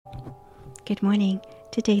Good morning.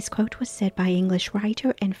 Today's quote was said by English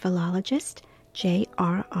writer and philologist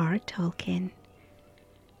J.R.R. Tolkien.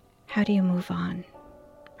 How do you move on?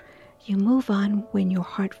 You move on when your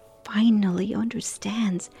heart finally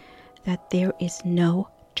understands that there is no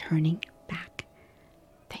turning back.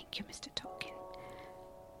 Thank you, Mr. Tolkien.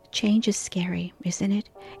 Change is scary, isn't it?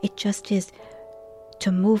 It just is.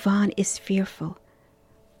 To move on is fearful.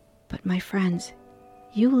 But my friends,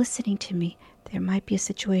 you listening to me, there might be a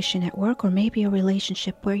situation at work or maybe a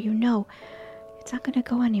relationship where you know it's not going to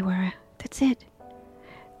go anywhere. That's it.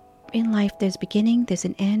 In life, there's a beginning, there's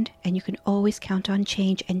an end, and you can always count on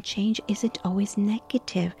change, and change isn't always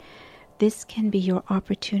negative. This can be your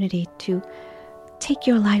opportunity to take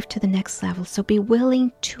your life to the next level. So be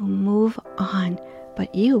willing to move on,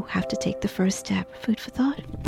 but you have to take the first step. Food for thought.